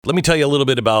Let me tell you a little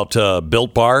bit about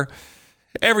Built Bar.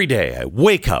 Every day I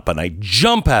wake up and I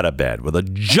jump out of bed with a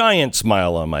giant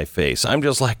smile on my face. I'm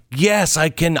just like, yes, I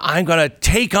can. I'm going to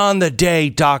take on the day,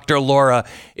 Dr. Laura.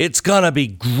 It's going to be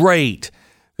great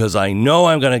because I know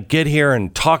I'm going to get here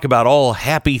and talk about all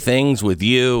happy things with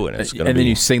you. And it's going to be. Then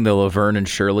you sing the Laverne and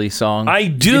Shirley song. I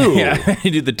do. Yeah, you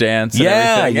do the dance and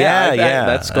everything. Yeah.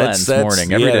 That's Glenn's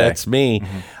morning every day. That's me.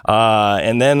 Mm-hmm.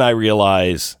 And then I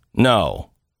realize, no,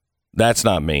 that's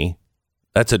not me.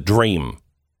 That's a dream.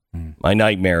 My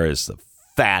nightmare is the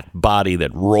fat body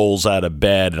that rolls out of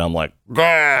bed, and I'm like, that's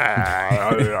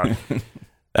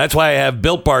why I have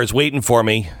Built Bars waiting for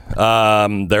me.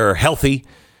 They're healthy.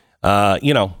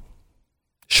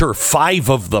 Sure, 5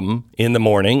 of them in the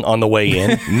morning on the way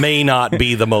in may not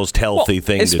be the most healthy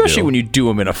thing to do. Especially when you do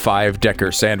them in a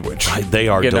 5-decker sandwich. They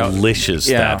are delicious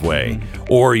that way.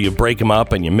 Or you break them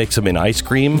up and you mix them in ice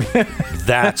cream.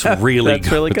 That's really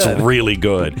good. It's really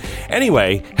good.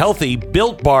 Anyway, healthy,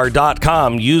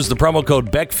 BuiltBar.com. Use the promo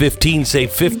code BECK15.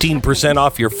 Save 15%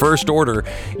 off your first order.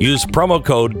 Use promo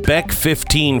code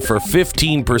BECK15 for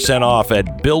 15% off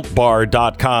at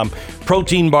BuiltBar.com.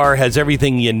 Protein bar has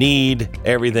everything you need,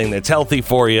 everything that's healthy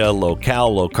for you, low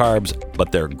cal, low carbs,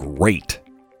 but they're great.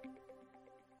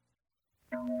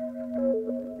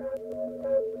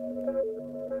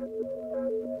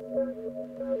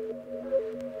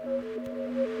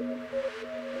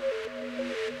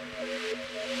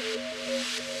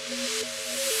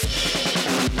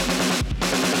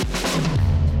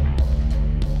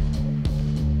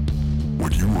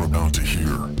 What you are about to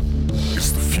hear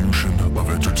is the fusion of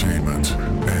entertainment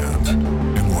and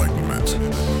enlightenment.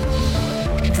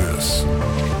 This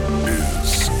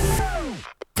is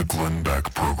the Glenn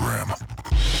Beck Program.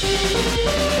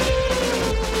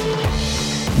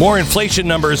 More inflation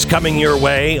numbers coming your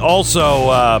way.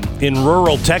 Also, in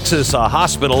rural Texas, a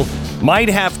hospital might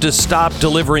have to stop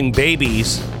delivering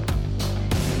babies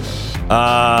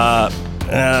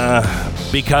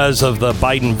because of the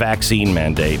Biden vaccine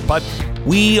mandate. But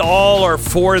we all are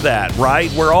for that,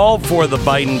 right? We're all for the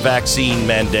Biden vaccine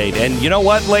mandate. And you know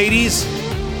what, ladies?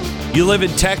 You live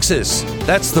in Texas.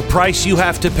 That's the price you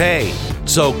have to pay.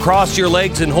 So cross your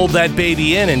legs and hold that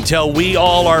baby in until we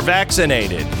all are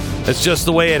vaccinated. That's just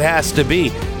the way it has to be.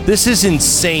 This is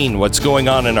insane what's going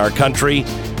on in our country.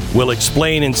 We'll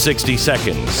explain in 60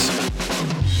 seconds.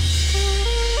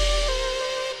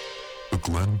 The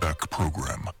Glenn Beck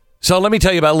Program. So let me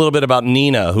tell you about a little bit about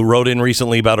Nina, who wrote in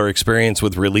recently about her experience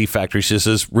with Relief Factor. She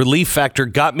says, Relief Factor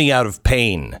got me out of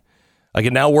pain. I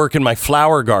can now work in my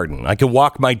flower garden. I can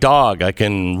walk my dog. I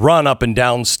can run up and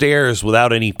down stairs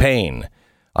without any pain.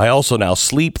 I also now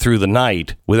sleep through the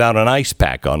night without an ice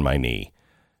pack on my knee.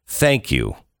 Thank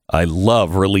you. I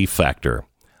love Relief Factor.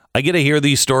 I get to hear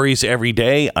these stories every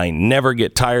day. I never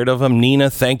get tired of them. Nina,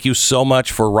 thank you so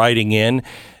much for writing in.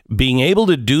 Being able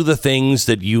to do the things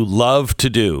that you love to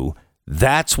do,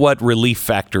 that's what Relief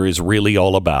Factor is really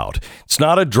all about. It's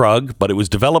not a drug, but it was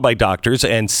developed by doctors,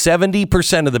 and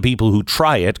 70% of the people who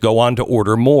try it go on to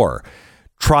order more.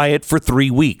 Try it for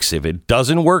 3 weeks. If it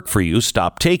doesn't work for you,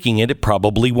 stop taking it. It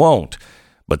probably won't.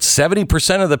 But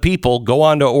 70% of the people go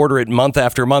on to order it month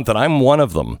after month, and I'm one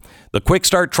of them. The Quick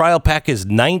Start Trial Pack is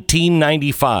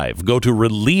 $19.95. Go to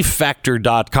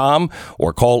ReliefFactor.com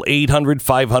or call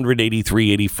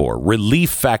 800-500-8384.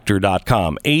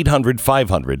 ReliefFactor.com,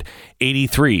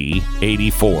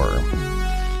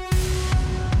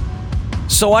 800-500-8384.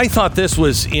 So I thought this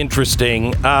was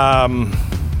interesting.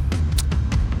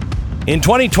 In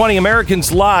 2020,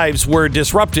 Americans' lives were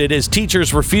disrupted as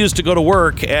teachers refused to go to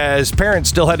work as parents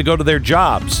still had to go to their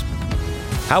jobs.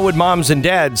 How would moms and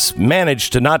dads manage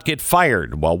to not get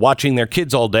fired while watching their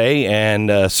kids all day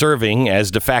and serving as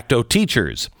de facto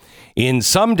teachers? In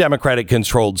some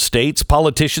Democratic-controlled states,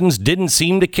 politicians didn't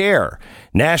seem to care.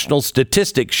 National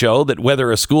statistics show that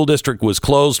whether a school district was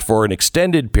closed for an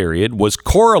extended period was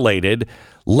correlated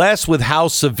less with how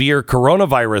severe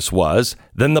coronavirus was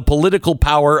than the political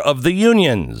power of the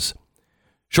unions.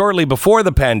 Shortly before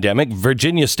the pandemic,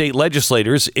 Virginia state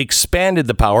legislators expanded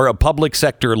the power of public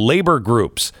sector labor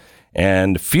groups.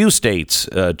 And few states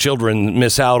children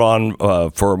miss out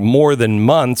on for more than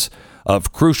months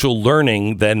of crucial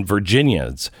learning than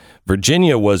Virginia's.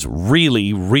 Virginia was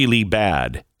really, really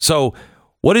bad. So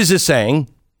what is this saying?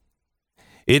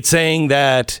 It's saying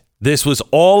that this was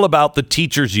all about the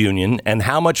teachers union and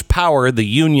how much power the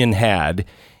union had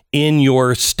in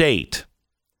your state.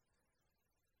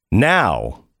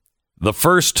 Now, the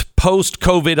first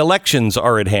post-COVID elections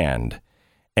are at hand,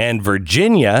 and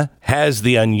Virginia has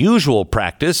the unusual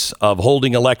practice of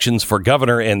holding elections for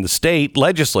governor and the state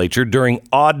legislature during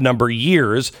odd number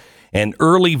years, and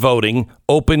early voting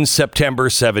opens September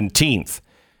 17th.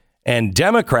 And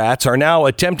Democrats are now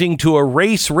attempting to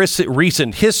erase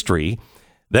recent history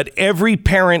that every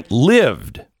parent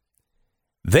lived.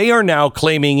 They are now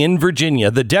claiming in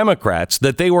Virginia, the Democrats,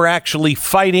 that they were actually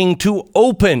fighting to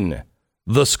open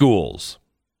the schools.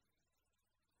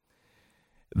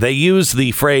 They used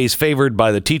the phrase favored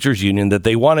by the teachers union that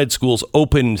they wanted schools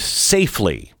opened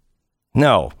safely.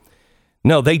 No,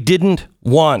 they didn't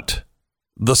want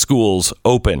the schools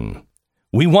open.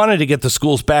 We wanted to get the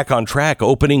schools back on track,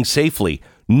 opening safely.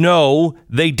 No,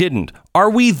 they didn't. Are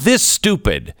we this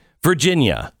stupid,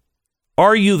 Virginia?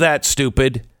 Are you that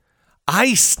stupid?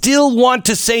 I still want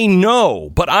to say no,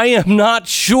 but I am not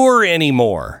sure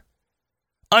anymore.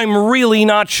 I'm really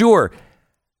not sure.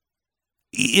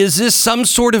 Is this some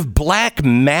sort of black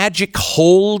magic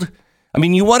hold? I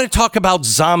mean, you want to talk about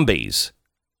zombies.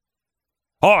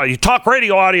 Oh, you talk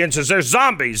radio audiences, they're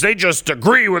zombies. They just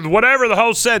agree with whatever the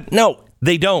host said. No,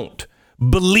 they don't.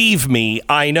 Believe me,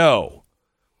 I know.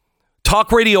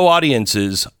 Talk radio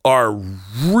audiences are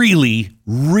really,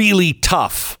 really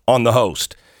tough on the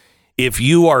host. If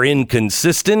you are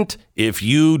inconsistent, if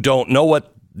you don't know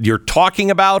what you're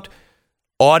talking about,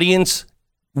 audience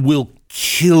will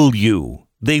kill you.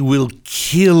 They will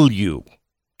kill you.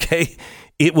 Okay?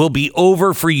 It will be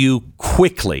over for you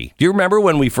quickly. Do you remember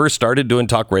when we first started doing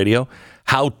talk radio?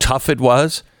 How tough it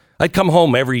was? I'd come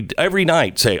home every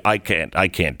night, say, I can't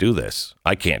do this.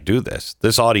 I can't do this.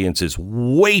 This audience is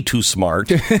way too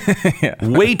smart.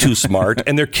 Way too smart.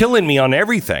 And they're killing me on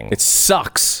everything. It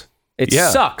sucks. It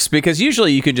sucks because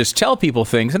usually you can just tell people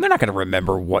things and they're not going to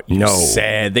remember what you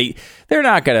said. They're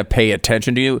not going to pay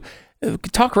attention to you.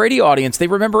 Talk radio audience, they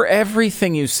remember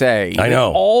everything you say. I know.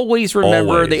 They always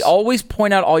remember. Always. They always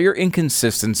point out all your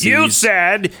inconsistencies. You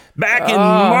said back in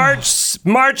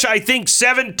March, I think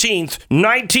 17th,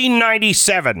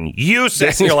 1997. You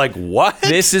said. You're like, what?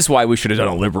 This is why we should have done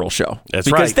a liberal show. That's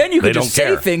because right. Because then you could just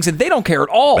say things and they don't care at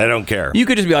all. They don't care. You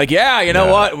could just be like, yeah, you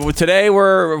know what? Today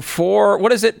we're for,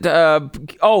 what is it?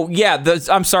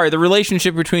 I'm sorry. The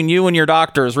relationship between you and your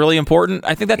doctor is really important.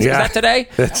 I think is that today?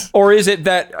 Or is it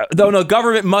that, no,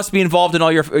 government must be involved in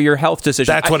all your health decisions.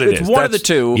 That's what it is. It's one of the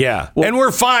two. Yeah. Well, and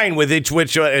we're fine with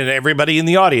which and everybody in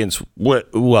the audience.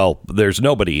 Well, there's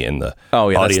nobody in the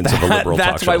audience of a liberal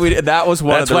talk show. That was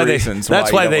one of the reasons.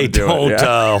 That's why they don't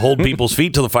hold people's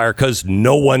feet to the fire, because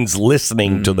no one's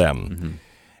listening to them. Mm-hmm.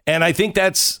 And I think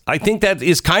that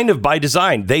is kind of by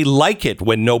design. They like it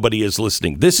when nobody is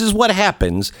listening. This is what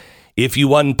happens if you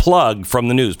unplug from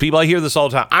the news. People, I hear this all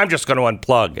the time. I'm just going to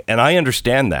unplug. And I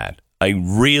understand that. I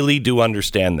really do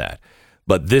understand that.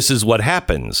 But this is what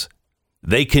happens.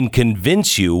 They can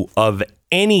convince you of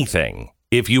anything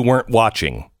if you weren't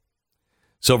watching.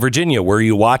 So, Virginia, were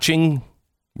you watching?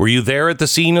 Were you there at the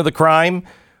scene of the crime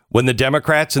when the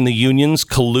Democrats and the unions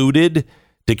colluded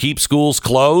to keep schools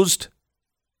closed?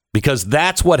 Because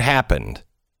that's what happened.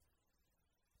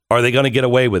 Are they going to get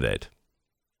away with it?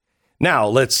 Now,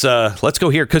 let's go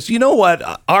here, because you know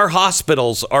what? Our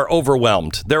hospitals are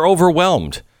overwhelmed. They're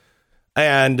overwhelmed.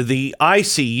 And the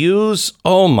ICUs,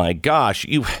 oh my gosh,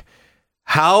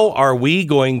 how are we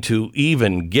going to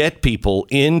even get people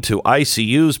into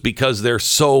ICUs because they're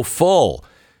so full?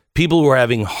 People who are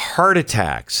having heart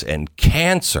attacks and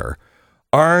cancer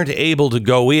aren't able to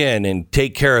go in and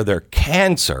take care of their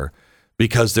cancer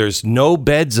because there's no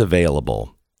beds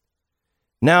available.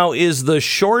 Now, is the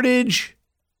shortage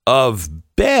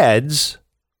of beds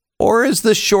or is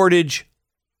the shortage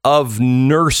of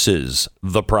nurses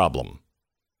the problem?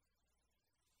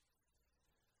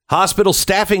 Hospital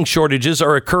staffing shortages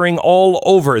are occurring all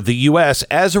over the U.S.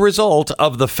 as a result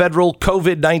of the federal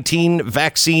COVID-19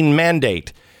 vaccine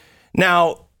mandate.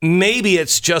 Now, maybe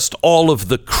it's just all of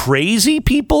the crazy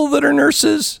people that are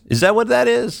nurses. Is that what that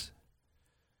is?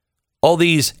 All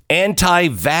these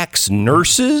anti-vax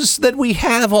nurses that we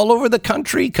have all over the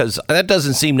country? Because that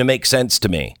doesn't seem to make sense to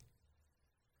me.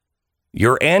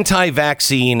 You're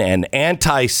anti-vaccine and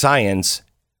anti-science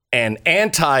and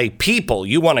anti-people.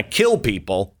 You want to kill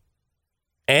people.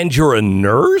 And you're a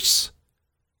nurse?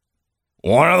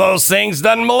 One of those things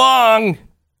doesn't belong.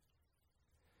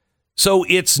 So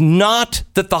it's not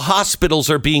that the hospitals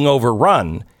are being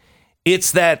overrun.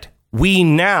 It's that we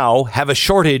now have a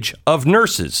shortage of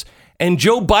nurses. And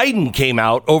Joe Biden came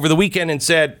out over the weekend and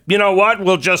said, you know what?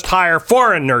 We'll just hire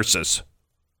foreign nurses.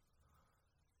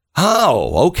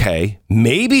 Oh, okay.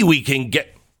 Maybe we can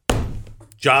get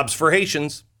jobs for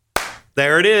Haitians.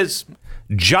 There it is.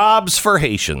 Jobs for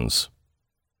Haitians.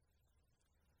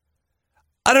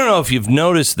 I don't know if you've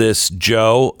noticed this,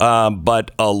 Joe, but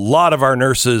a lot of our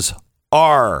nurses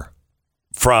are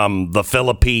from the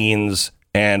Philippines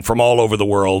and from all over the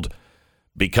world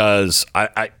because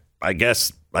I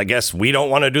guess we don't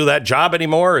want to do that job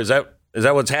anymore. Is that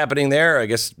what's happening there? I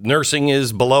guess nursing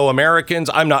is below Americans.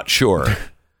 I'm not sure.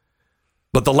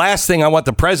 But the last thing I want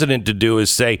the president to do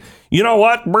is say, you know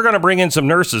what? We're going to bring in some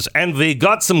nurses and we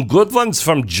got some good ones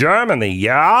from Germany.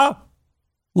 Yeah.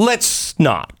 Let's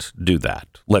not do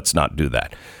that.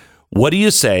 What do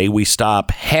you say we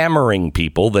stop hammering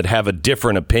people that have a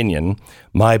different opinion?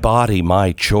 My body,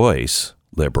 my choice,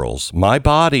 liberals. My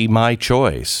body, my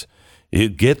choice. You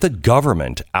get the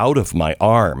government out of my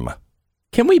arm.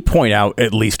 Can we point out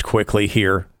at least quickly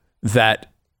here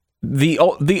that the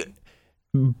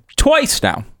twice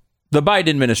now the Biden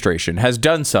administration has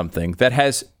done something that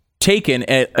has taken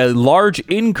a large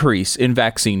increase in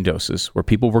vaccine doses where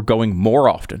people were going more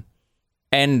often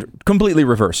and completely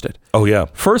reversed it. Oh, yeah.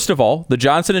 First of all, the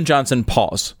Johnson & Johnson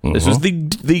pause. Mm-hmm. This was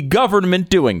the government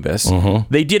doing this.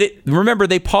 Mm-hmm. They did it. Remember,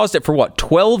 they paused it for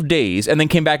 12 days and then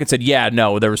came back and said, yeah,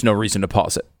 no, there was no reason to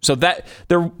pause it. So that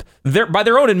they're by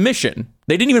their own admission,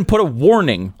 they didn't even put a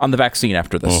warning on the vaccine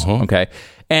after this. Mm-hmm. Okay.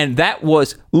 And that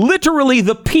was literally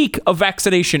the peak of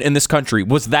vaccination in this country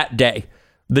was that day.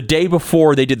 The day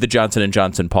before they did the Johnson &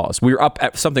 Johnson pause. We were up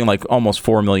at something like almost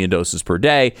 4 million doses per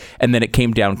day, and then it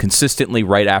came down consistently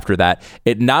right after that.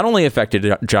 It not only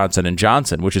affected Johnson &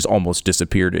 Johnson, which has almost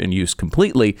disappeared in use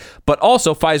completely, but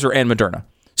also Pfizer and Moderna.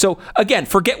 So again,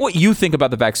 forget what you think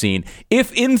about the vaccine.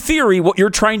 If in theory what you're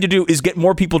trying to do is get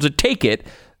more people to take it,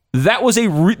 that was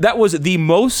the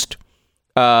most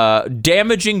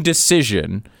damaging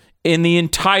decision in the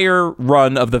entire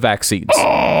run of the vaccines.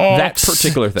 That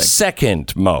particular thing.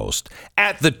 Second most.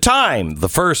 At the time, the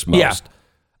first most.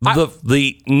 Yeah.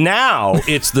 Now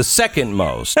it's the second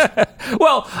most.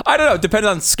 Well, I don't know. Depending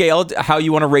on scale, how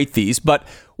you want to rate these. But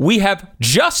we have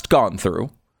just gone through,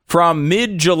 from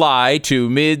mid-July to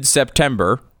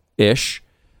mid-September-ish,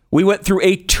 we went through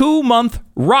a 2-month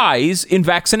rise in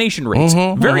vaccination rates.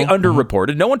 Very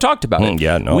underreported. No one talked about it.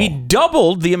 Yeah, no. We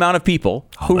doubled the amount of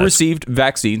people who received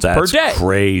vaccines per day. That's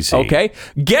crazy. Okay.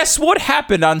 Guess what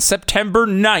happened on September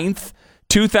 9th,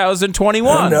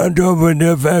 2021?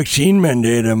 The vaccine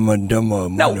mandate.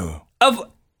 No.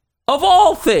 Of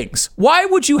all things, why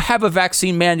would you have a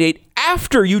vaccine mandate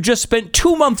after you just spent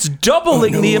 2 months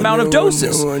doubling the amount of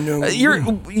doses?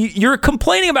 You're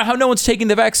complaining about how no one's taking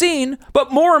the vaccine,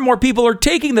 but more and more people are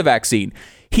taking the vaccine.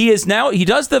 He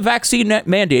does the vaccine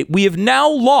mandate. We have now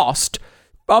lost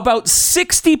about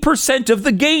 60% of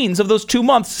the gains of those 2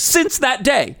 months since that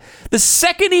day. The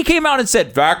second he came out and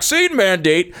said vaccine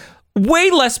mandate,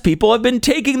 way less people have been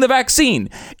taking the vaccine.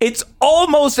 It's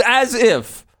almost as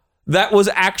if that was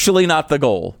actually not the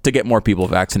goal, to get more people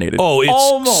vaccinated. Oh, it's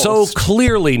almost. So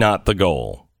clearly not the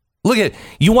goal. Look at it.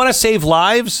 You want to save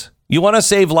lives?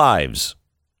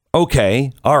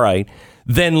 Okay, all right.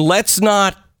 Then let's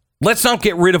not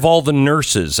get rid of all the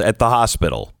nurses at the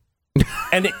hospital.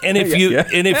 And if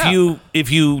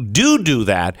you do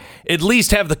that, at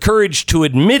least have the courage to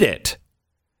admit it.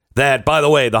 That, by the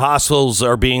way, the hospitals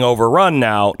are being overrun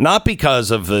now, not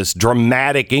because of this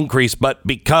dramatic increase, but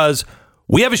because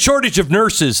we have a shortage of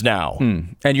nurses now.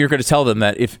 And you're going to tell them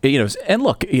that if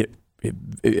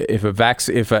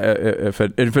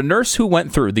a nurse who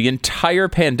went through the entire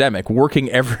pandemic working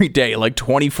every day, like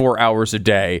 24 hours a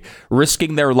day,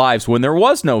 risking their lives when there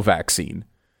was no vaccine,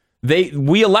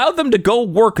 we allowed them to go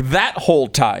work that whole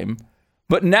time.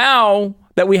 But now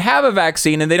that we have a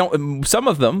vaccine and some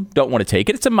of them don't want to take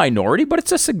it. It's a minority, but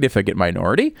it's a significant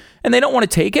minority, and they don't want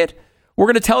to take it. We're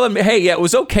going to tell them, hey, yeah, it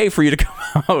was okay for you to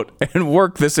come out and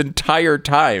work this entire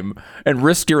time and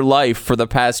risk your life for the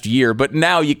past year, but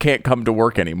now you can't come to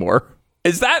work anymore.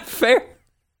 Is that fair?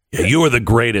 Yeah, you are the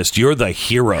greatest. You're the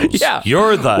heroes. Yeah.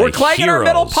 We're clanging our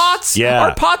metal pots,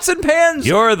 our pots and pans.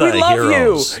 You're the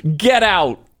heroes. You. Get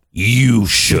out. You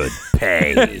should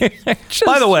pay.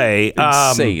 By the way,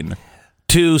 insane.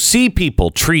 To see people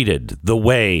treated the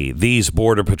way these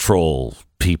Border Patrol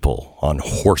people on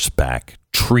horseback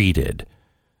treated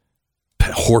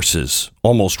horses,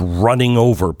 almost running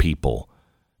over people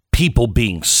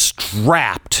being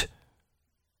strapped.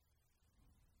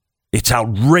 It's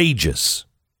outrageous.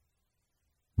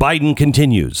 Biden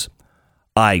continues.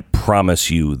 I promise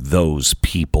you those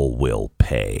people will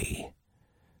pay.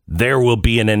 There will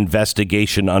be an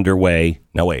investigation underway.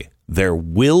 No, wait. There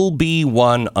will be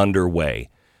one underway.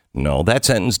 No, that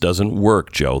sentence doesn't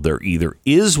work, Joe. There either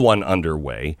is one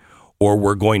underway or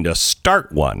we're going to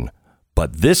start one.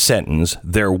 But this sentence,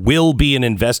 there will be an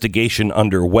investigation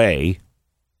underway,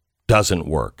 doesn't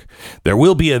work. There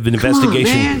will be an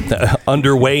investigation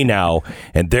underway now,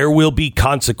 and there will be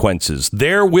consequences.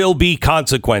 There will be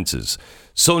consequences.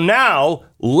 So now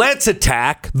let's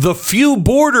attack the few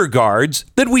border guards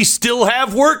that we still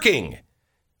have working.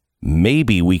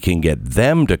 Maybe we can get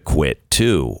them to quit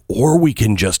too, or we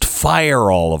can just fire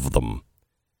all of them.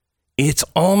 It's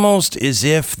almost as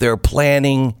if they're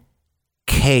planning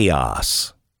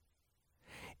chaos.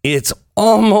 It's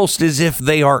almost as if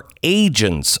they are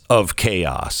agents of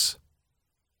chaos.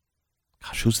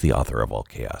 Gosh, who's the author of all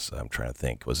chaos? I'm trying to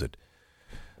think. It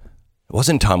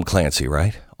wasn't Tom Clancy,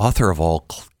 right? Author of all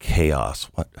chaos.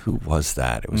 Who was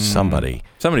that? It was somebody.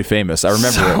 Somebody famous. I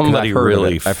remember somebody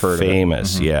really I've heard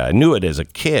famous. Of it. Yeah, I knew it as a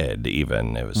kid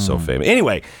even. It was so famous.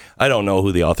 Anyway, I don't know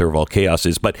who the author of all chaos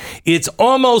is, but it's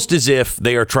almost as if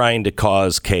they are trying to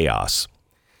cause chaos.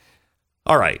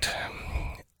 All right.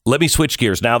 Let me switch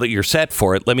gears. Now that you're set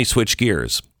for it, let me switch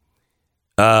gears.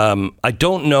 I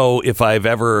don't know if I've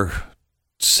ever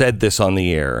said this on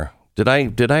the air. Did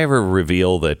I ever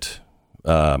reveal that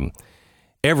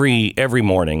every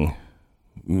morning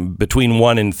between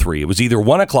 1 and 3, it was either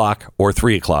 1 o'clock or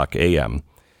 3 o'clock a.m.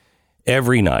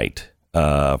 every night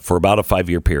for about a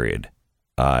 5-year period,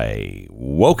 I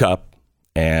woke up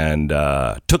and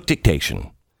took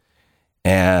dictation.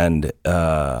 And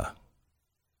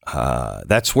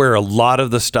that's where a lot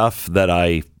of the stuff that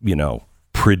I,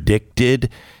 predicted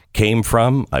came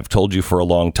from. I've told you for a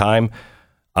long time.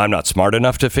 I'm not smart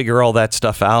enough to figure all that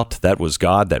stuff out. That was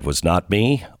God. That was not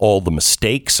me. All the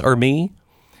mistakes are me.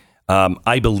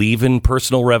 I believe in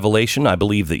personal revelation. I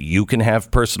believe that you can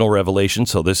have personal revelation.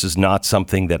 So this is not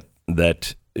something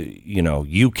that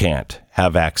you can't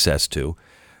have access to.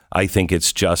 I think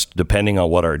it's just depending on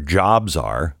what our jobs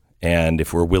are and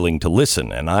if we're willing to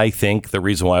listen. And I think the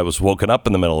reason why I was woken up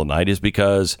in the middle of the night is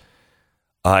because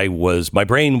my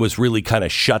brain was really kind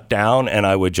of shut down and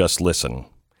I would just listen.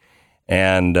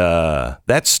 And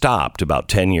that stopped about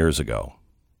 10 years ago.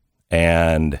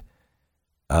 And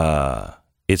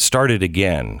it started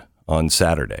again on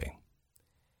Saturday.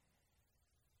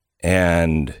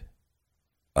 And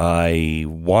I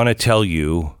want to tell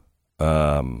you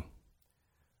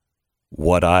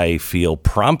what I feel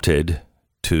prompted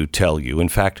to tell you. In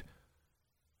fact,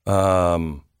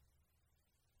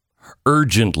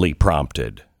 urgently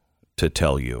prompted to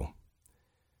tell you.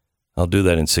 I'll do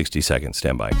that in 60 seconds.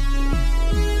 Stand by.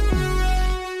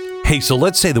 Hey, so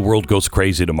let's say the world goes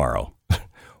crazy tomorrow.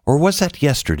 Or was that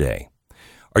yesterday?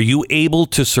 Are you able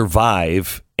to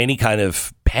survive any kind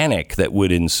of panic that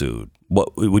would ensue?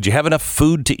 Would you have enough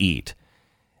food to eat?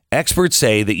 Experts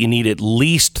say that you need at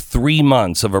least 3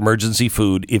 months of emergency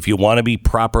food if you want to be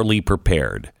properly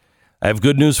prepared. I have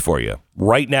good news for you.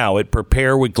 Right now at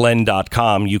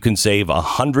preparewithglenn.com, you can save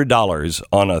 $100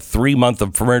 on a 3-month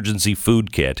of emergency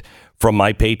food kit from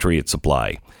My Patriot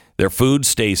Supply. Their food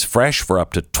stays fresh for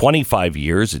up to 25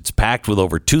 years. It's packed with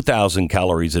over 2,000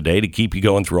 calories a day to keep you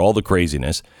going through all the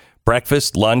craziness.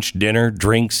 Breakfast, lunch, dinner,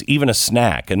 drinks, even a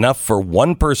snack. Enough for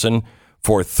one person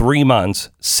for 3 months.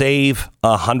 Save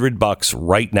 $100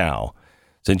 right now.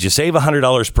 Since you save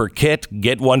 $100 per kit,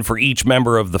 get one for each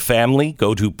member of the family.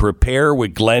 Go to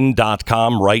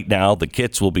preparewithglenn.com right now. The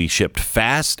kits will be shipped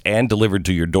fast and delivered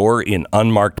to your door in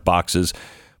unmarked boxes.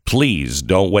 Please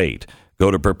don't wait. Go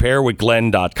to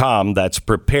preparewithglenn.com. That's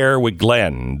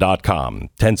preparewithglenn.com.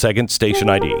 10 seconds,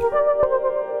 station ID.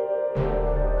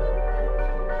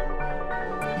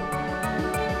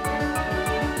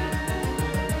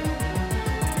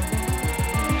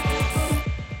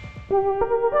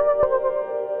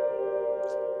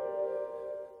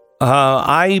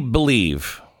 I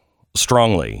believe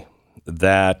strongly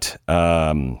that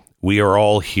we are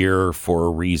all here for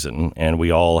a reason, and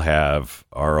we all have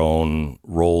our own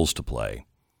roles to play.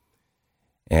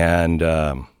 And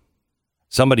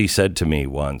somebody said to me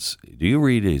once, "Do you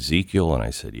read Ezekiel?" And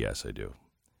I said, "Yes, I do."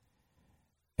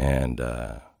 And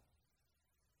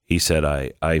he said,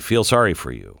 I feel sorry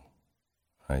for you.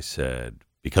 I said,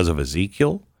 "Because of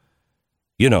Ezekiel?"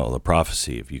 You know, the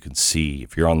prophecy, if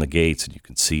you're on the gates and you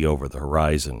can see over the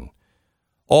horizon,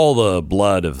 all the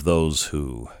blood of those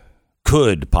who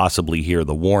could possibly hear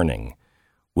the warning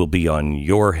will be on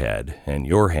your head and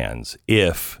your hands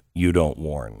if you don't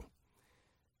warn.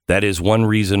 That is one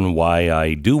reason why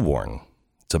I do warn.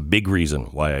 It's a big reason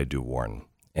why I do warn.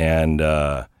 And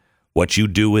what you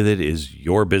do with it is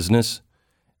your business.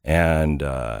 And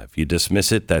if you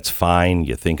dismiss it, that's fine.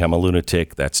 You think I'm a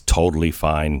lunatic, that's totally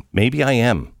fine. Maybe I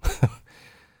am.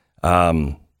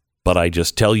 But I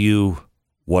just tell you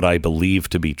what I believe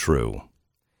to be true.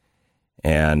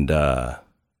 And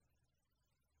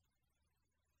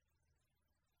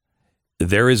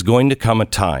there is going to come a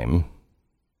time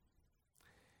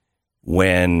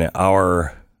when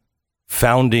our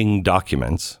founding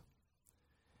documents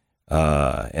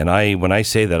And when I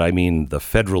say that, I mean the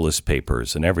Federalist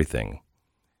Papers and everything,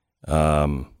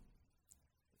 that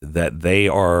they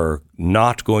are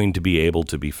not going to be able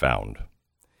to be found.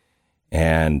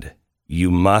 And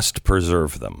you must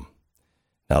preserve them.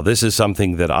 Now, this is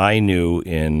something that I knew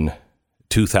in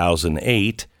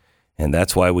 2008, and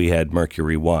that's why we had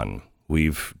Mercury 1.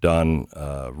 We've done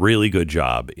a really good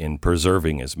job in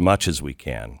preserving as much as we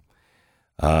can.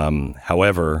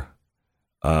 However,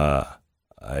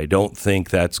 I don't think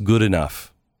that's good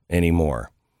enough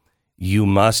anymore. You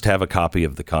must have a copy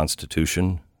of the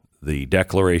Constitution, the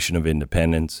Declaration of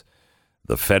Independence,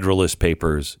 the Federalist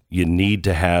Papers. You need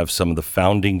to have some of the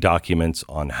founding documents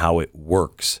on how it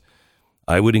works.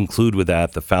 I would include with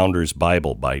that the Founder's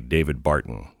Bible by David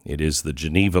Barton. It is the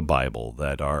Geneva Bible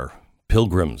that our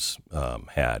pilgrims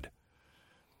had.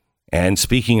 And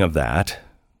speaking of that,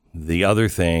 the other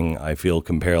thing I feel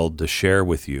compelled to share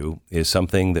with you is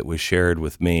something that was shared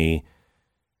with me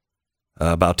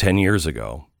about 10 years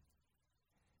ago.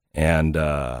 And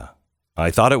I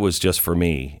thought it was just for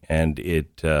me, and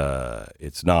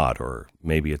it's not, or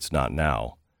maybe it's not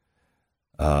now.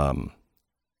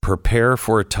 Prepare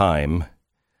for a time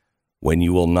when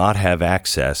you will not have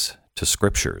access to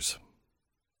scriptures.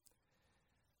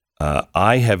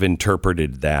 I have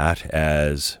interpreted that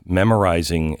as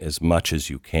memorizing as much as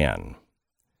you can.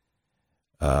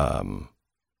 But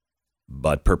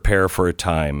prepare for a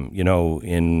time,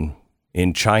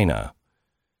 in China,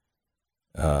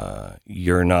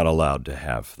 you're not allowed to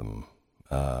have them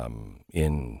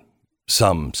in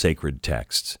some sacred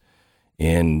texts.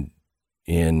 In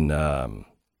the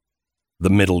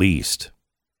Middle East,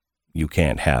 you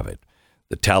can't have it.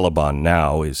 The Taliban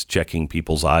now is checking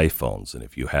people's iPhones, and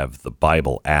if you have the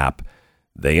Bible app,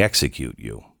 they execute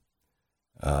you.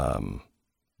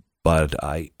 But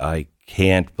I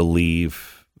can't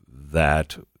believe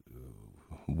that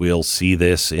we'll see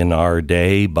this in our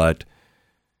day, but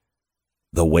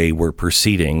the way we're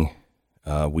proceeding,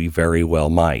 we very well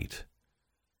might.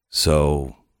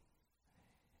 So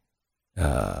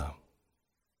I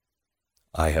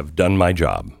have done my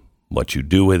job. What you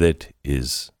do with it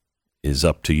is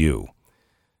up to you.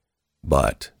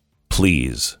 But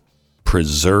please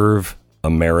preserve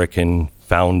American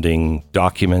founding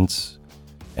documents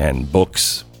and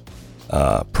books.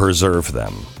 Preserve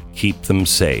them, keep them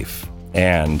safe,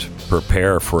 and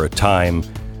prepare for a time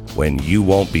when you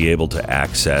won't be able to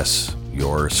access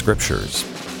your scriptures.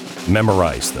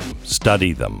 Memorize them,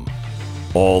 study them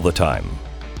all the time.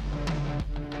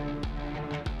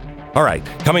 All right,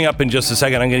 coming up in just a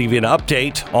second, I'm going to give you an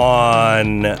update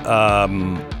on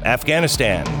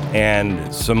Afghanistan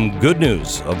and some good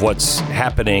news of what's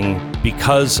happening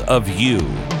because of you.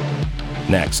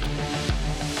 Next.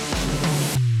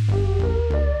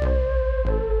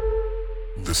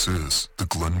 This is the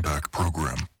Glenn Beck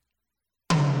Program.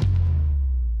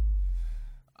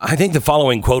 I think the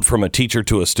following quote from a teacher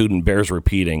to a student bears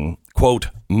repeating. Quote,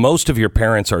 "Most of your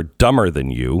parents are dumber than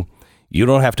you. You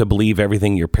don't have to believe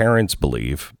everything your parents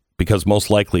believe because most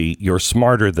likely you're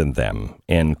smarter than them,"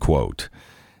 end quote.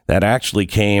 That actually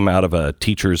came out of a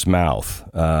teacher's mouth,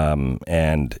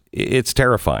 and it's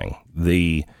terrifying.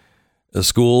 The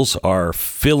schools are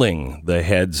filling the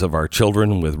heads of our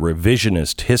children with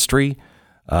revisionist history,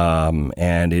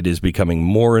 and it is becoming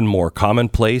more and more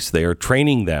commonplace. They are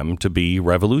training them to be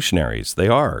revolutionaries. They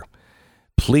are.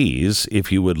 Please, if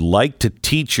you would like to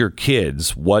teach your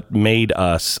kids what made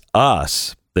us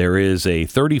us, there is a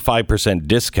 35%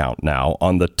 discount now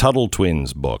on the Tuttle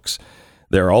Twins books.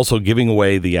 They're also giving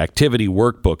away the activity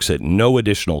workbooks at no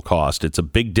additional cost. It's a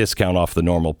big discount off the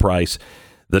normal price.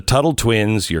 The Tuttle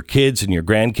Twins, your kids and your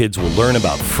grandkids will learn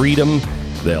about freedom.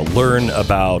 They'll learn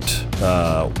about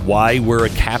why we're a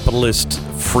capitalist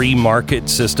free market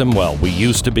system. Well, we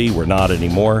used to be. We're not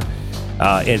anymore.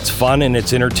 It's fun and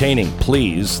it's entertaining.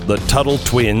 Please, the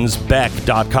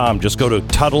TuttleTwinsBeck.com. Just go to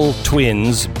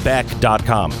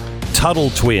TuttleTwinsBeck.com.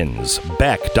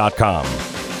 TuttleTwinsBeck.com.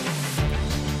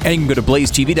 And you can go to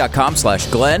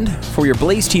blazetv.com/Glenn for your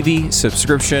Blaze TV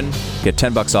subscription. Get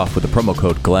 $10 off with the promo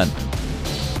code Glenn.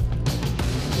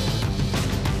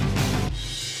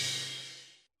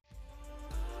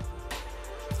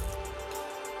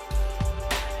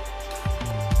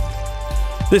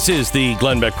 This is the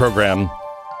Glenn Beck Program.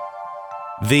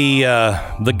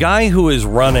 The guy who is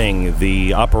running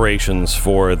the operations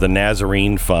for the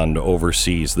Nazarene Fund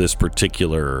overseas, this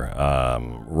particular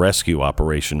rescue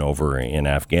operation over in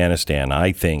Afghanistan,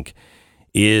 I think,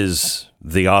 is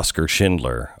the Oscar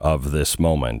Schindler of this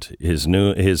moment. His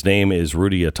name is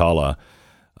Rudy Atala,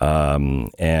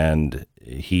 and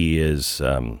he is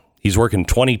he's working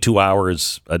 22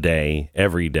 hours a day,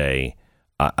 every day,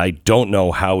 I don't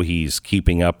know how he's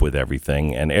keeping up with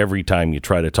everything. And every time you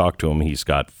try to talk to him, he's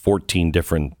got 14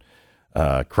 different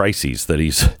crises that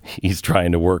he's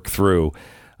trying to work through.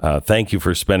 Thank you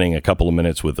for spending a couple of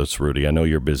minutes with us, Rudy. I know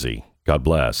you're busy. God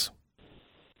bless.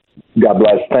 God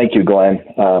bless. Thank you, Glenn.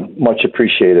 Much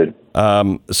appreciated.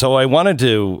 So I wanted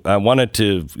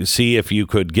to see if you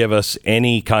could give us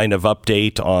any kind of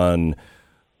update on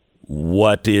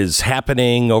what is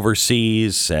happening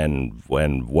overseas and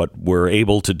what we're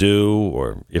able to do,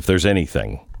 or if there's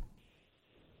anything.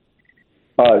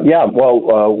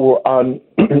 We're on.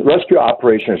 Rescue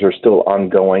operations are still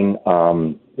ongoing.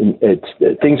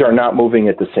 Things are not moving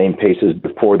at the same pace as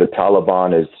before. The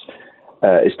Taliban is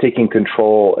taking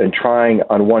control and trying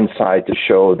on one side to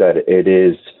show that it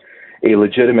is a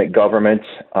legitimate government,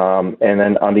 and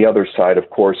then on the other side, of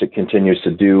course, it continues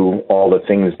to do all the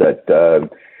things that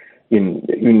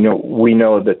we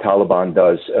know the Taliban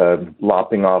does,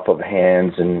 lopping off of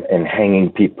hands and hanging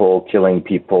people, killing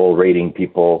people, raiding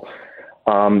people.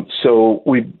 So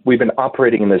we've been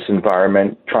operating in this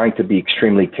environment, trying to be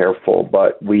extremely careful,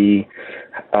 but we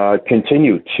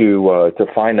continue to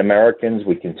find Americans.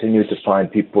 We continue to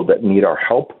find people that need our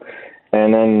help,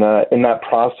 and then in that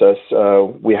process,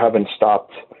 we haven't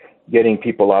stopped getting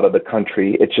people out of the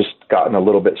country. It's just gotten a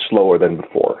little bit slower than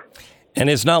before. And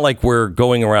it's not like we're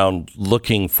going around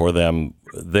looking for them.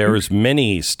 There's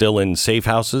many still in safe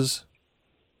houses,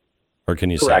 or can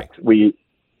you Correct. say?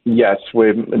 Yes,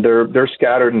 they're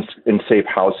scattered in safe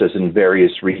houses in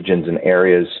various regions and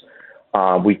areas.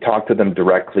 We talk to them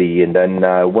directly, and then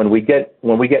when we get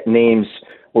names,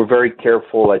 we're very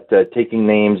careful at taking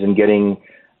names and getting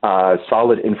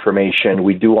solid information.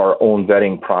 We do our own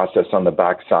vetting process on the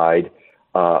backside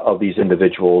of these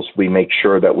individuals. We make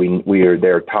sure that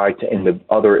they're tied to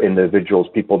other individuals,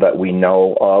 people that we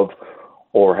know of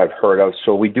or have heard of.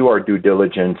 So we do our due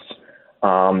diligence.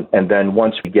 And then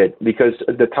once because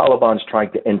the Taliban's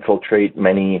trying to infiltrate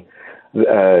many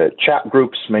chat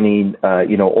groups, many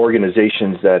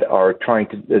organizations that are trying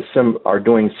to are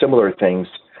doing similar things.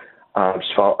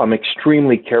 So I'm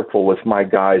extremely careful with my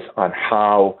guys on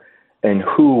how and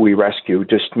who we rescue,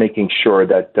 just making sure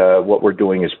that what we're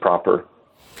doing is proper.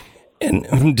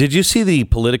 And did you see the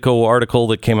Politico article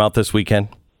that came out this weekend,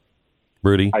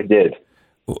 Rudy? I did.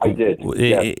 Yes.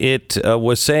 It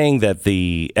was saying that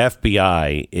the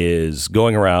FBI is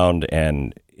going around,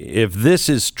 and if this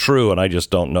is true, and I just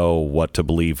don't know what to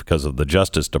believe because of the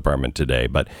Justice Department today,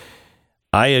 but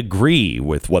I agree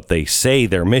with what they say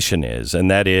their mission is,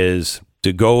 and that is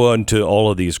to go into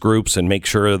all of these groups and make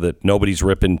sure that nobody's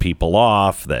ripping people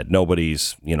off, that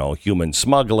nobody's, human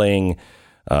smuggling,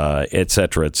 et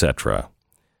cetera, et cetera.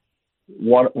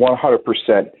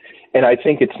 100%. And I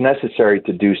think it's necessary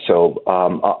to do so.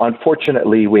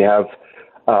 Unfortunately, we have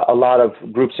a lot of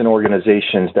groups and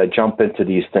organizations that jump into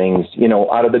these things,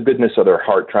 out of the goodness of their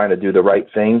heart, trying to do the right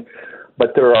thing.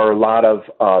 But there are a lot of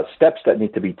steps that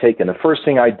need to be taken. The first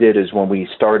thing I did is when we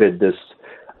started this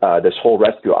whole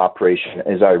rescue operation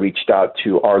is I reached out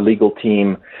to our legal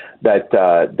team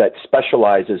that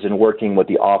specializes in working with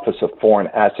the Office of Foreign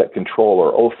Asset Control,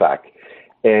 or OFAC.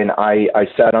 And I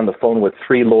sat on the phone with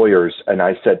 3 lawyers, and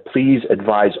I said, please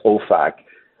advise OFAC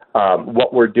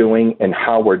what we're doing and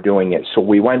how we're doing it. So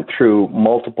we went through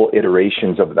multiple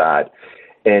iterations of that,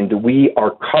 and we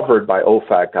are covered by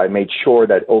OFAC. I made sure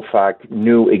that OFAC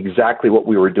knew exactly what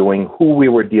we were doing, who we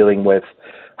were dealing with,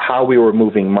 how we were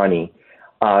moving money.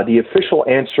 The official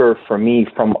answer for me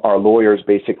from our lawyers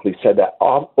basically said that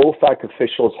OFAC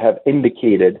officials have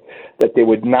indicated that they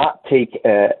would not take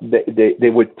they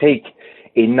would take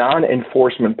a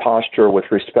non-enforcement posture with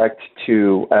respect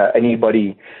to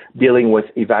anybody dealing with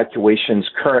evacuations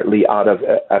currently out of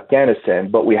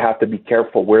Afghanistan, but we have to be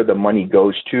careful where the money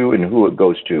goes to and who it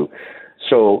goes to.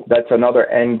 So that's another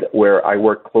end where I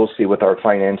work closely with our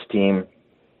finance team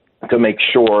to make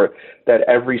sure that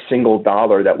every single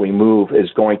dollar that we move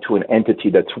is going to an entity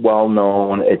that's well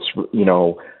known. It's,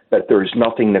 that there's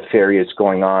nothing nefarious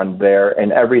going on there,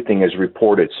 and everything is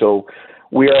reported. So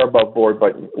we are above board,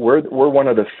 but we're one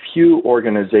of the few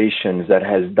organizations that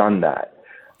has done that.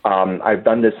 I've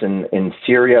done this in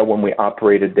Syria when we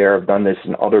operated there. I've done this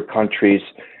in other countries,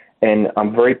 and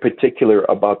I'm very particular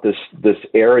about this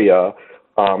area,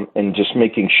 and just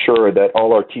making sure that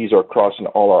all our T's are crossed and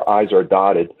all our I's are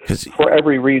dotted for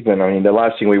every reason. I mean, the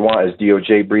last thing we want is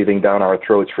DOJ breathing down our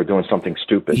throats for doing something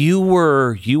stupid. You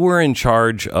were in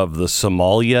charge of the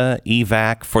Somalia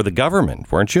evac for the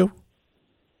government, weren't you?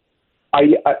 I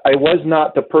was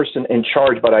not the person in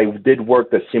charge, but I did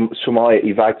work the Somalia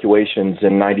evacuations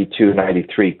in 92,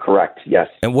 93, correct, yes.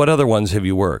 And what other ones have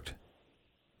you worked?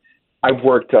 I've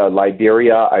worked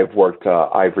Liberia. I've worked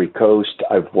Ivory Coast.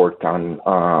 I've worked on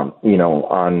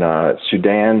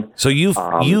Sudan. So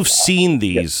you've seen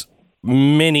these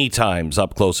many times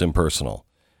up close and personal.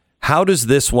 How does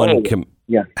this one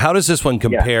How does this one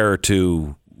compare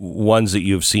to ones that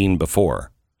you've seen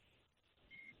before?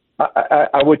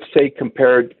 I would say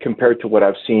compared to what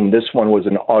I've seen, this one was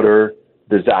an utter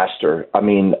disaster. I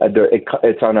mean,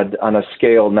 it's on a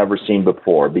scale never seen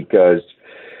before, because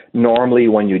normally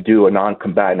when you do a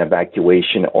non-combatant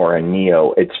evacuation or a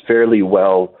NEO, it's fairly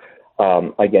well,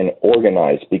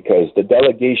 organized, because the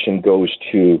delegation goes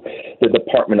to the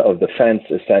Department of Defense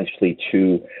essentially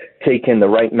to take in the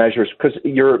right measures, because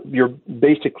you're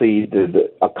basically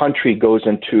a country goes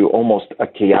into almost a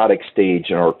chaotic stage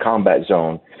or combat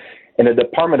zone. And the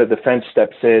Department of Defense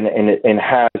steps in and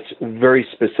has very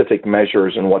specific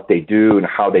measures in what they do and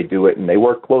how they do it. And they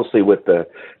work closely with the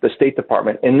State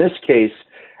Department. In this case,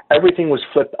 everything was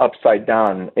flipped upside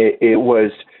down. It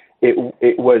was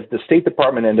the State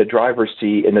Department and the driver's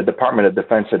seat, and the Department of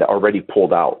Defense had already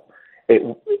pulled out.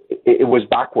 It was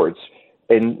backwards.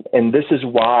 And this is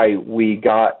why we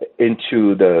got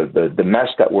into the mess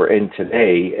that we're in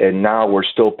today. And now we're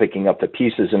still picking up the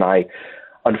pieces. And I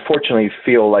unfortunately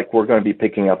feel like we're going to be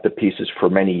picking up the pieces for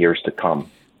many years to come.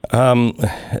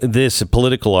 This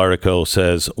political article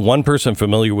says one person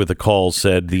familiar with the call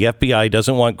said the FBI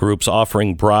doesn't want groups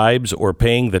offering bribes or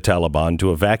paying the Taliban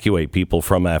to evacuate people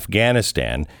from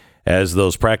Afghanistan, as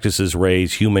those practices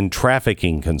raise human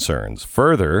trafficking concerns.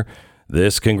 Further,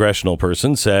 this congressional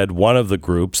person said one of the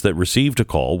groups that received a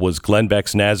call was Glenn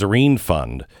Beck's Nazarene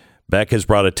Fund. Beck has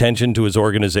brought attention to his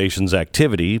organization's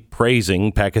activity,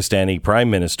 praising Pakistani Prime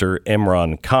Minister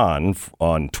Imran Khan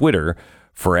on Twitter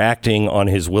for acting on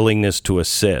his willingness to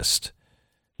assist.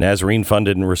 Nazarene Fund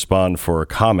didn't respond for a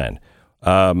comment.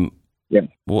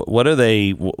 What are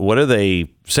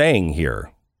they saying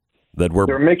here?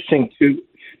 They're mixing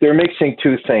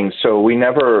two things. So we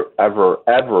never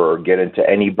ever get into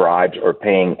any bribes or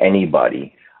paying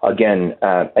anybody. Again,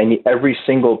 every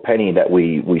single penny that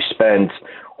we spend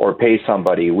or pay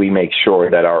somebody, we make sure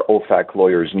that our OFAC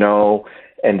lawyers know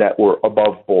and that we're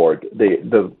above board.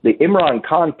 The Imran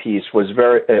Khan piece was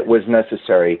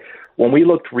necessary. When we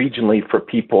looked regionally for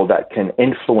people that can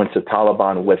influence the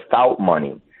Taliban without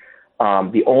money,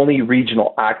 the only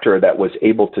regional actor that was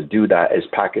able to do that is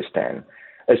Pakistan.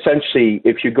 Essentially,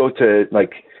 if you go to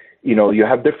you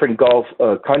have different Gulf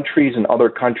countries and other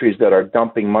countries that are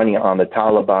dumping money on the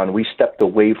Taliban. We stepped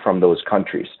away from those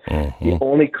countries. Mm-hmm. The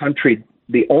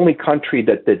only country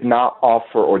that did not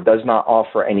offer or does not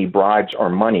offer any bribes or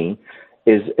money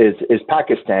is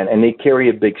Pakistan, and they carry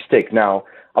a big stick. Now,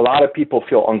 a lot of people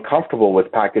feel uncomfortable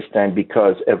with Pakistan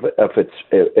because of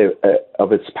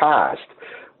its past.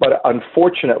 But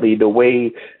unfortunately, the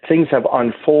way things have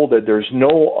unfolded, there's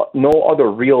no other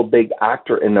real big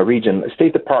actor in the region. The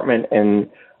State Department and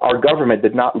our government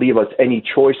did not leave us any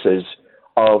choices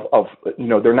of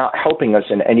they're not helping us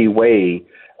in any way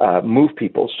move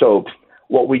people. So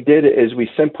what we did is we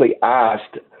simply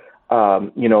asked,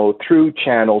 through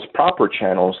proper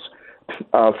channels,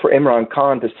 for Imran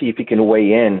Khan to see if he can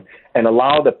weigh in and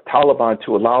allow the Taliban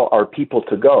to allow our people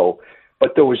to go.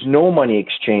 But there was no money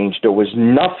exchange. There was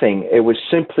nothing. It was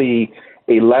simply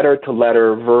a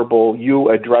letter-to-letter verbal. You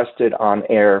addressed it on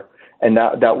air, and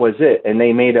that was it. And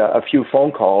they made a few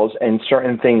phone calls, and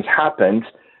certain things happened,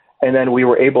 and then we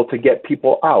were able to get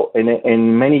people out. And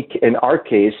in our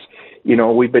case,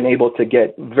 we've been able to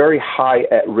get very high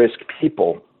at-risk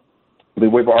people.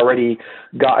 We've already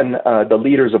gotten the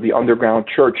leaders of the underground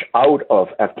church out of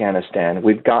Afghanistan.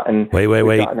 We've gotten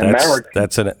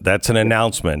That's an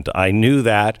announcement. I knew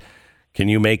that. Can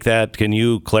you make that? Can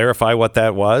you clarify what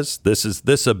that was? This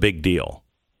is a big deal.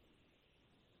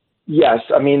 Yes,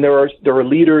 I mean there were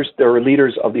leaders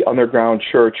of the underground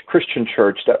church, Christian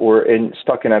church, that were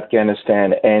stuck in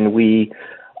Afghanistan, and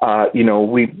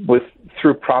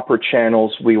through proper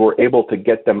channels we were able to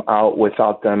get them out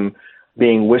without them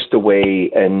being whisked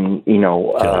away, and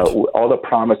all the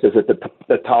promises that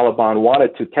the Taliban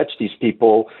wanted to catch these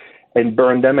people and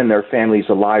burn them and their families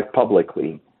alive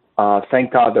publicly.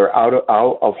 Thank God they're out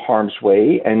of harm's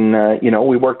way, and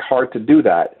we worked hard to do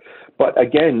that. But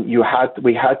again,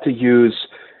 we had to use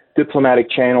diplomatic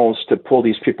channels to pull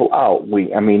these people out.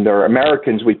 There are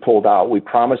Americans we pulled out. We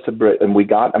promised to Britain, we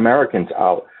got Americans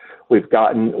out. We've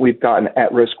gotten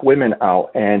at-risk women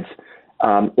out, and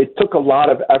it took a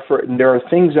lot of effort, and there are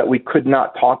things that we could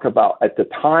not talk about at the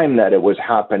time that it was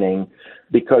happening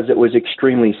because it was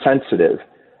extremely sensitive.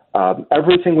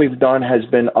 Everything we've done has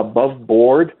been above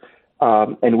board,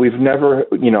 and we've never,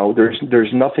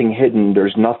 there's nothing hidden,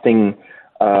 there's nothing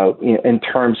in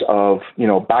terms of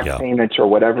back payments or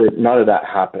whatever. None of that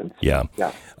happens. Yeah.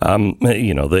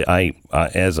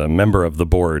 As a member of the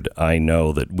board, I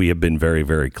know that we have been very,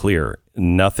 very clear.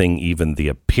 Nothing, even the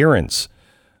appearance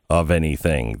of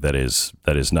anything that is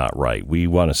not right. We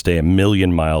want to stay a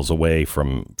million miles away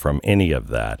from any of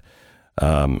that,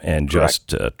 and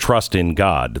just trust in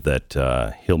God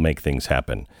that He'll make things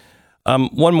happen.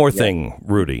 One more thing,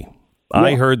 Rudy.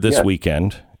 I heard this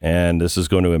weekend, and this is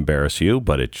going to embarrass you,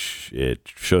 but it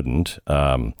shouldn't.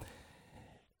 I've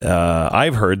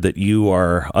heard that you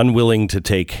are unwilling to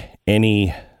take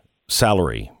any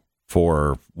salary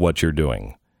for what you're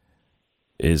doing.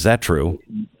 Is that true?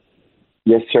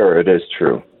 Yes, sir. It is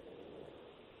true.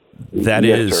 That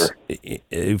is,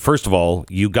 first of all,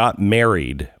 you got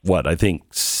married, I think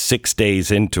 6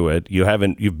 days into it.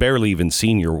 You've barely even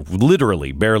seen your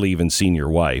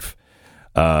wife,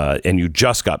 and you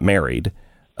just got married,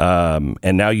 and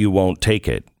now you won't take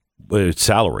it.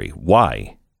 Salary.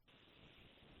 Why?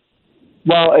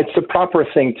 Well, it's the proper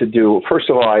thing to do. First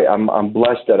of all, I'm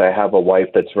blessed that I have a wife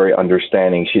that's very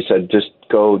understanding. She said, just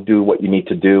go do what you need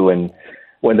to do, and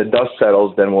when the dust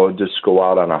settles, then we'll just go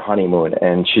out on a honeymoon.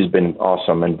 And she's been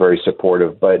awesome and very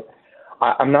supportive. But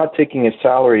I'm not taking a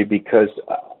salary because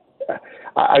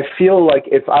I feel like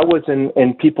if I was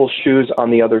in people's shoes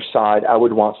on the other side, I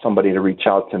would want somebody to reach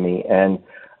out to me. And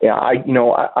I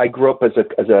grew up as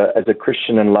a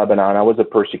Christian in Lebanon. I was a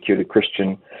persecuted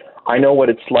Christian. I know what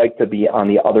it's like to be on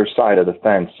the other side of the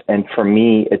fence. And for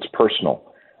me, it's personal.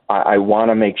 I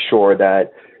want to make sure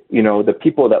that, the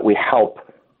people that we help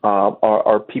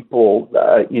are people,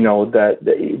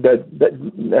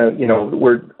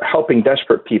 we're helping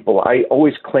desperate people. I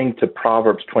always cling to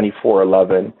Proverbs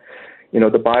 24:11.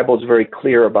 The Bible is very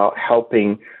clear about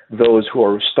helping those who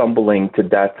are stumbling to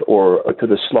death or to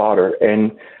the slaughter.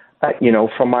 And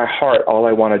from my heart, all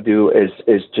I want to do is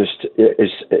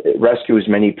rescue as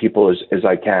many people as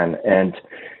I can. And,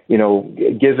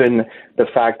 given the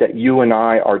fact that you and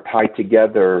I are tied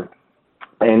together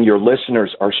and your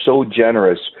listeners are so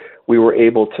generous, we were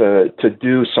able to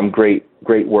do some great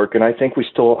work. And I think we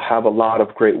still have a lot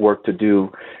of great work to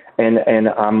do. And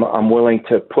I'm willing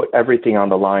to put everything on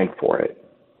the line for it.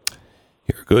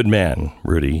 You're a good man,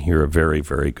 Rudy. You're a very,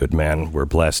 very good man. We're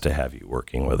blessed to have you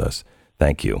working with us.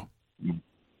 Thank you.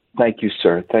 Thank you,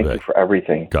 sir. Thank you for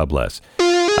everything. God bless.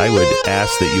 I would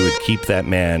ask that you would keep that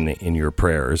man in your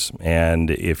prayers.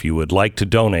 And if you would like to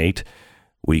donate,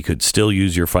 we could still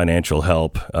use your financial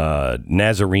help.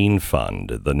 Nazarene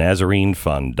Fund, the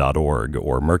NazareneFund.org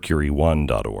or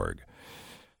Mercury1.org.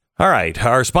 All right.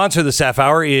 Our sponsor this half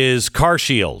hour is Car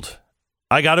Shield.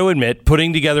 I got to admit,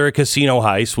 putting together a casino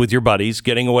heist with your buddies,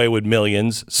 getting away with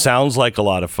millions, sounds like a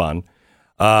lot of fun.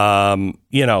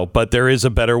 But there is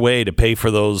a better way to pay for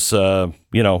those, out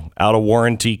of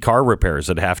warranty car repairs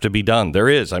that have to be done. There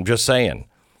is. I'm just saying.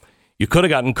 You could have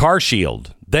gotten Car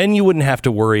Shield. Then you wouldn't have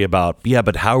to worry about,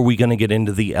 but how are we going to get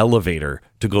into the elevator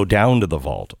to go down to the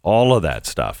vault? All of that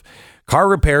stuff. Car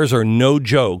repairs are no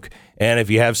joke. And if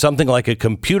you have something like a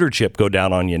computer chip go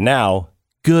down on you now,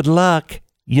 good luck.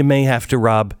 You may have to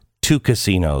rob 2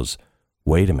 casinos.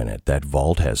 Wait a minute. That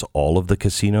vault has all of the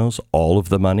casinos, all of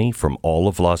the money from all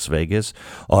of Las Vegas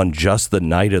on just the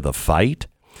night of the fight?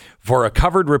 For a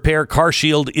covered repair, Car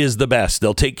Shield is the best.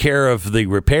 They'll take care of the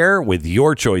repair with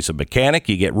your choice of mechanic.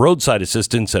 You get roadside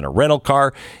assistance and a rental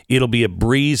car. It'll be a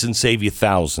breeze and save you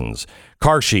thousands.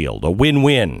 Car Shield, a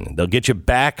win-win. They'll get you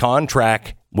back on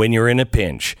track when you're in a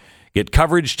pinch. Get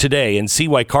coverage today and see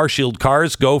why Car Shield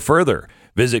cars go further.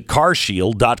 Visit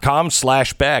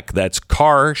carshield.com/Beck. That's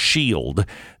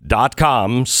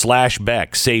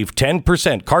carshield.com/Beck. Save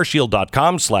 10%.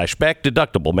 Carshield.com/Beck.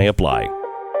 Deductible may apply.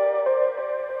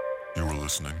 You are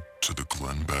listening to the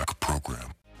Glenn Beck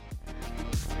Program.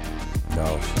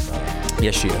 No, she's not.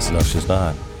 Yes, she is. No, she's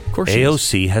not. Of course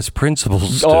AOC has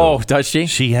principles. Oh, does she?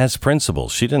 She has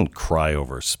principles. She didn't cry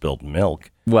over spilled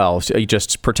milk. Well,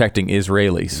 just protecting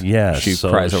Israelis. Yeah, she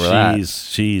cries over that.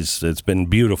 It's been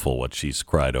beautiful what she's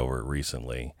cried over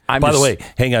recently. By the way,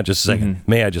 hang on just a second.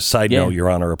 Mm-hmm. May I just side note, Your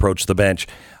Honor, approach the bench.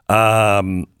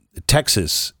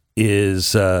 Texas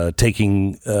is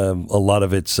taking a lot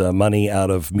of its money out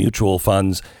of mutual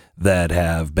funds that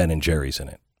have Ben and Jerry's in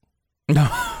it. No,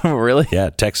 really? Yeah,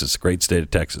 Texas, great state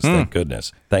of Texas. Thank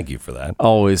goodness. Thank you for that.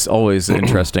 Always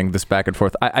interesting, this back and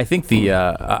forth. I think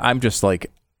I'm just like,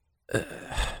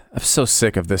 I'm so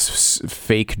sick of this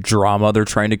fake drama they're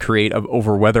trying to create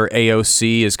over whether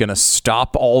AOC is going to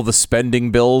stop all the spending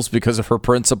bills because of her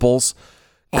principles.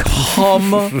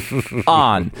 Come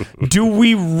on. Do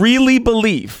we really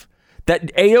believe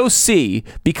that AOC,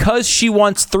 because she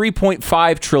wants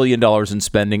 $3.5 trillion in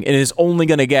spending and is only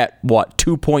going to get,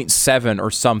 2.7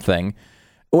 or something,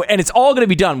 and it's all going to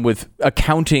be done with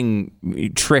accounting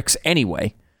tricks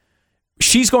anyway,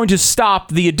 she's going to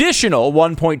stop the additional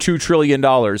 $1.2 trillion.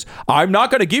 I'm not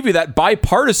going to give you that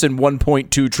bipartisan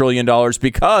 $1.2 trillion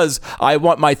because I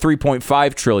want my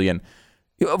 $3.5 trillion.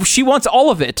 She wants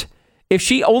all of it. If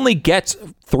she only gets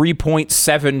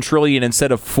 $3.7 trillion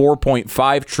instead of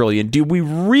 $4.5 trillion, do we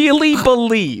really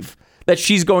believe that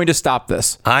she's going to stop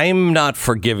this? I'm not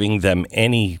forgiving them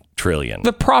any trillion.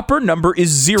 The proper number is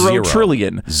zero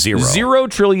trillion. Zero. 0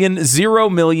 trillion, 0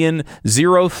 million,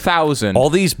 0,000. All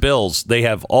these bills, they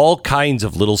have all kinds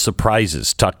of little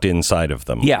surprises tucked inside of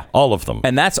them. Yeah. All of them.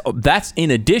 And that's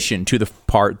in addition to the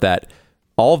part that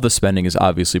all of the spending is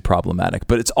obviously problematic,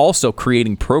 but it's also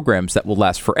creating programs that will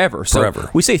last forever. So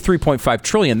we say 3.5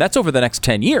 trillion, that's over the next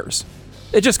 10 years.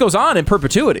 It just goes on in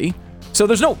perpetuity. So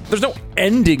there's no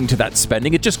ending to that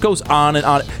spending. It just goes on and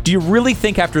on. Do you really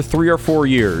think after 3 or 4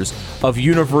 years of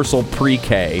universal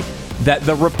pre-K that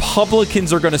the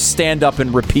Republicans are going to stand up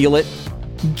and repeal it?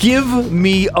 Give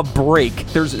me a break.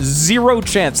 There's zero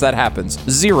chance that happens.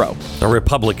 Zero. The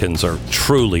Republicans are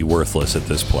truly worthless at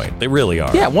this point. They really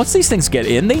are. Yeah, once these things get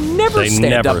in, they never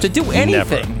stand up to do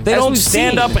anything. They don't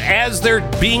stand up as they're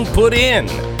being put in,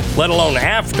 let alone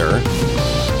after.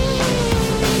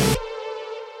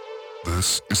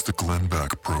 This is the Glenn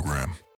Beck Program.